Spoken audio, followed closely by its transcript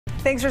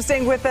Thanks for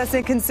staying with us.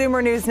 In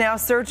consumer news now,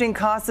 surging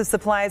costs of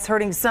supplies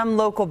hurting some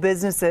local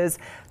businesses,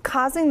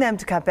 causing them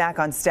to cut back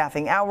on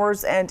staffing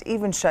hours and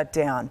even shut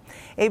down.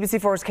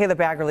 ABC4's Kayla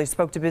Baggerly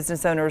spoke to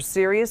business owners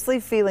seriously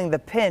feeling the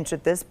pinch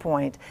at this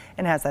point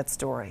and has that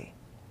story.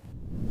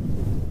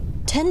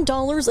 $10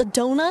 a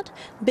donut?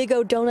 Big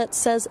O Doughnuts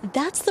says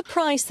that's the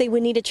price they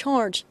would need to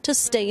charge to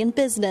stay in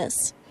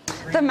business.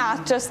 The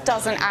math just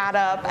doesn't add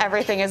up.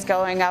 Everything is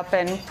going up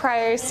in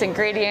price,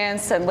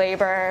 ingredients, and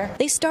labor.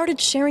 They started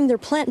sharing their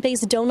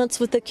plant-based donuts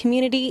with the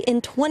community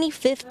in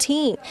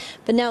 2015,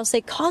 but now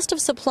say cost of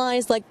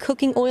supplies like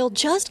cooking oil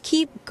just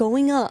keep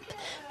going up,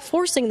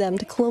 forcing them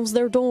to close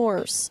their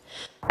doors.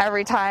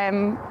 Every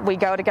time we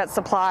go to get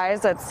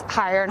supplies, it's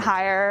higher and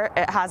higher.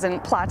 It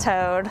hasn't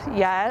plateaued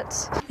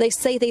yet. They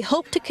say they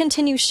hope to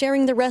continue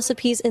sharing the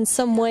recipes in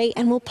some way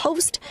and will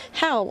post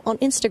how on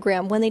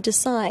Instagram when they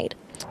decide.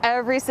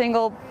 Every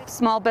single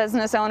small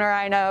business owner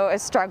I know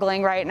is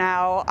struggling right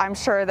now. I'm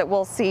sure that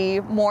we'll see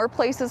more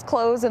places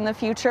close in the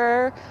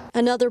future.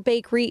 Another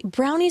bakery,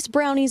 Brownies,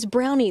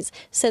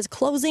 says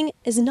closing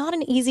is not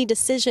an easy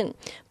decision,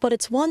 but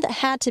it's one that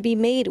had to be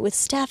made with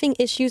staffing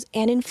issues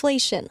and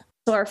inflation.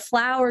 So our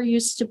flour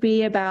used to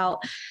be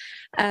about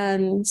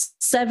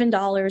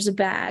 $7 a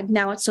bag.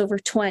 Now it's over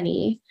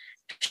 20.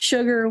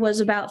 Sugar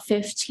was about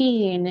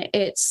 15.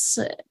 It's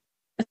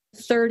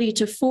 30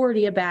 to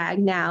 40 a bag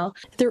now.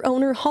 Their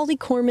owner, Holly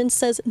Corman,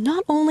 says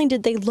not only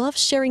did they love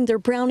sharing their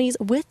brownies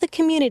with the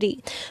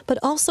community, but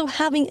also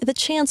having the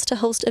chance to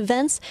host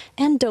events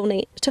and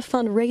donate to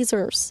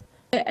fundraisers.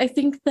 I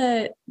think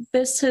that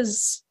this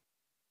has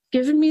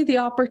given me the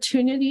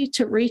opportunity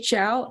to reach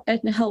out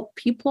and help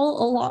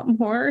people a lot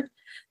more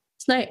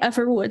than I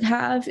ever would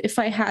have if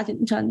I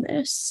hadn't done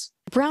this.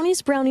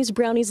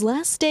 Brownies'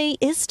 last day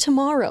is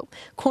tomorrow.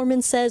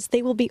 Corman says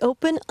they will be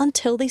open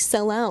until they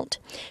sell out.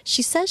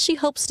 She says she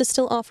hopes to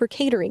still offer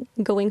catering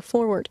going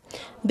forward.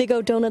 Big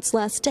O Doughnuts'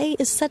 last day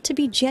is set to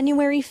be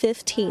January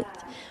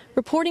 15th.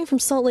 Reporting from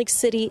Salt Lake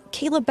City,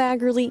 Kayla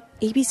Baggerly,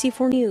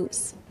 ABC4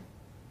 News.